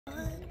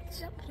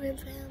What's up, Grand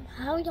Fam?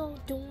 How y'all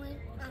doing?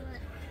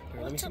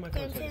 What's up,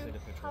 Grand Fam?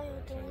 How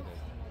y'all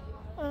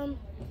doing?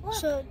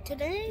 So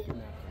today,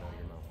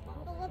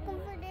 Looking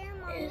for there,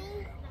 Mommy.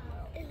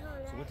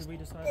 So what did we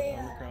decide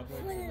on the crab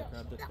legs and the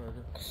crab dip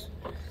burger?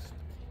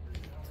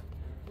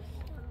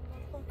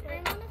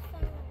 I'm on the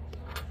phone.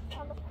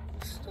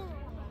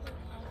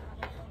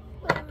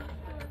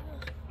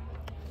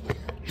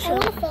 I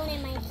want a phone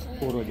in my hand.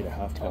 Or do I get a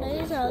half pound?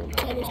 today's a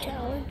tennis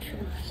challenge.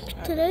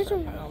 Today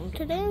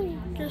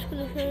I'm just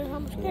gonna show you how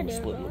much I I'm do.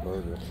 splitting the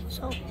burger.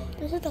 So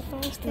this is the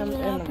first thing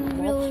that I've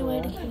been really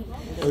waiting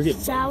for. Or get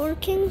Sour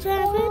Kings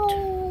have it.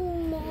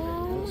 Oh,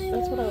 Mom.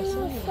 That's what I was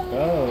saying.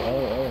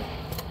 Oh.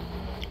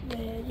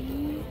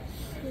 Ready?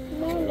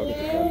 I'll get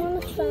the I'm on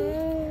the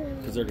phone.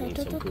 because they're gonna eat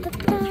some food.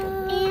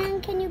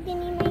 And can you give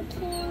me my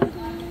candy?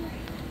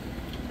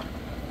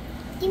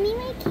 Give me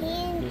my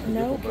candy.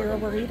 No, girl,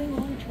 we're eating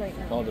lunch right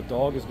now. Oh, the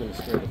dog is gonna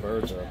scare the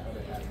birds up.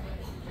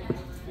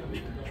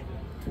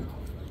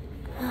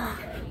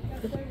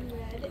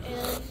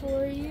 And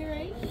for you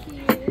right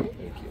here,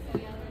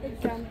 the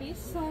Gumby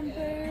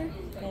Slumber,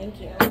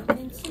 Thank you.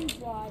 and some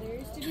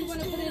waters. Did you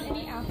want to put in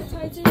any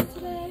appetizers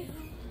today?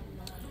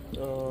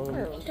 No,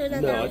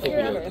 I think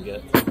we know what to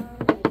get.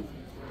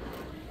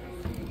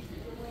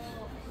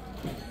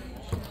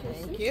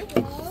 Thank you.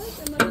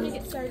 And we're going to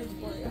get started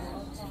for you.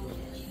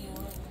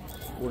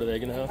 What are they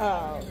gonna have?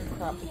 Oh,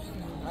 crap.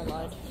 I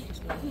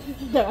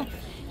lied.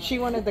 She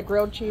wanted the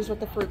grilled cheese with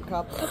the fruit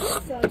cup.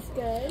 Sounds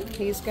good.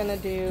 He's gonna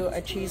do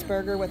a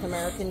cheeseburger with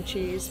American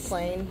cheese,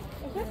 plain,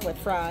 with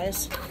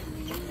fries.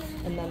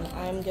 And then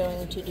I'm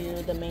going to do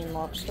the Maine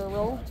lobster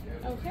roll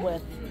Okay.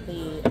 with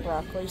the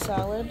broccoli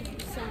salad.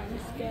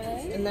 Sounds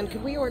good. And then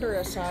could we order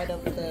a side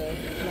of the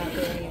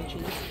macaroni and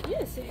cheese?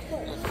 Yes, of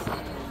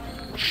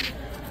course.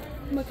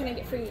 What can I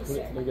get for you, sir?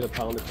 We're gonna get a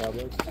pound of crab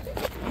legs.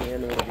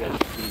 And we're gonna get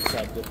the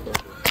crab dip burger.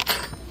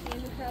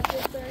 And the crab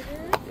dip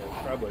burger.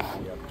 Yeah, crab legs,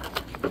 yeah.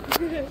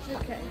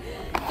 Okay.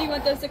 Do you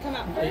want those to come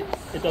out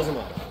first? It doesn't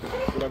matter.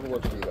 Whatever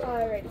works for you.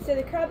 Alright, so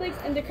the crab legs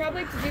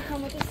do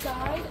come with a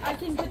side. I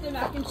can put the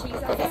mac and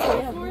cheese out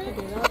there for it.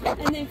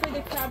 And then for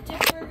the crab dip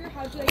burger,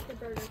 how'd you like the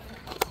burger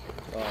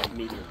cut?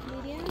 Medium.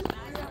 Medium?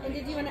 And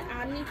did you want to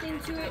add anything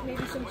to it?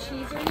 Maybe some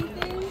cheese or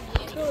anything?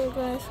 Sure,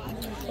 guys.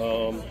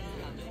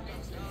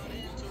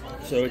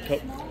 So it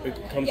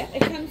comes. Yeah,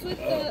 it comes with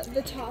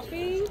the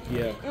topping.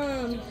 Yeah.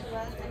 And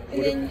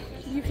then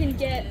you can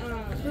get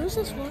Who's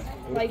this one?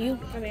 like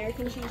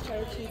American cheese,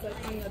 cheddar cheese, like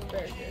on the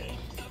burger.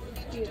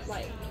 If you'd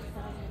like.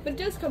 But it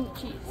does come with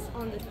cheese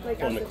on the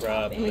like On as the the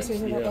crab. topping. Let me see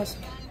who that Yeah. was.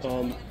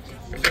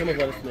 Some of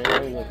lettuce and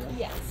anything like that.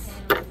 Yes.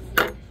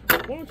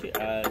 Why don't you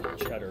add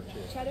cheddar too?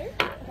 Cheddar?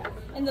 Okay.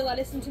 And the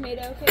lettuce and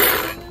tomato, okay?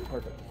 for you?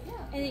 Perfect.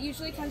 And it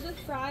usually comes with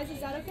fries, is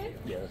that okay?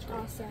 Yeah, that's great.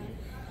 Awesome.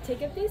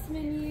 Take up these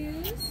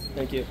menus.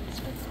 Thank you.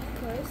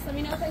 Of course. Let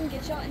me know if I can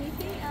get y'all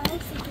anything else. The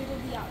food will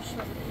be out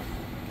shortly.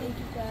 Thank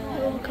you guys.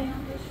 You're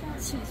welcome.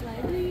 Choose my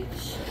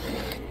reach.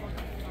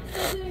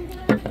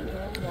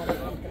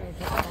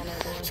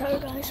 Sorry,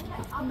 guys.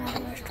 I'm at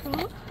a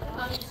restaurant,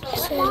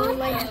 so we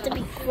might have to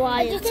be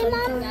quiet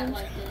sometimes.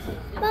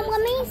 Mom,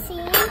 let me see.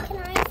 Can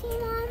I see,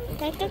 Mom?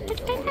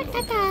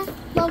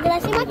 Mom, can I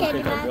see my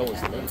candy Bill bag? was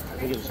late. I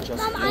think it was just.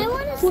 Mom, I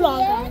want to see Hold on,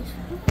 it.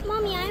 guys.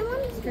 Mommy, I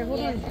want to see Okay, hold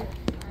on.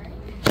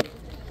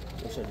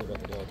 What should I do about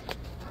the dog?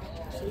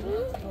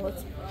 Well,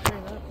 let's try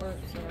that work.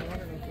 So I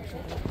don't know if we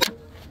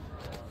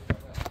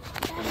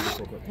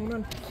should. Hold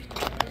on.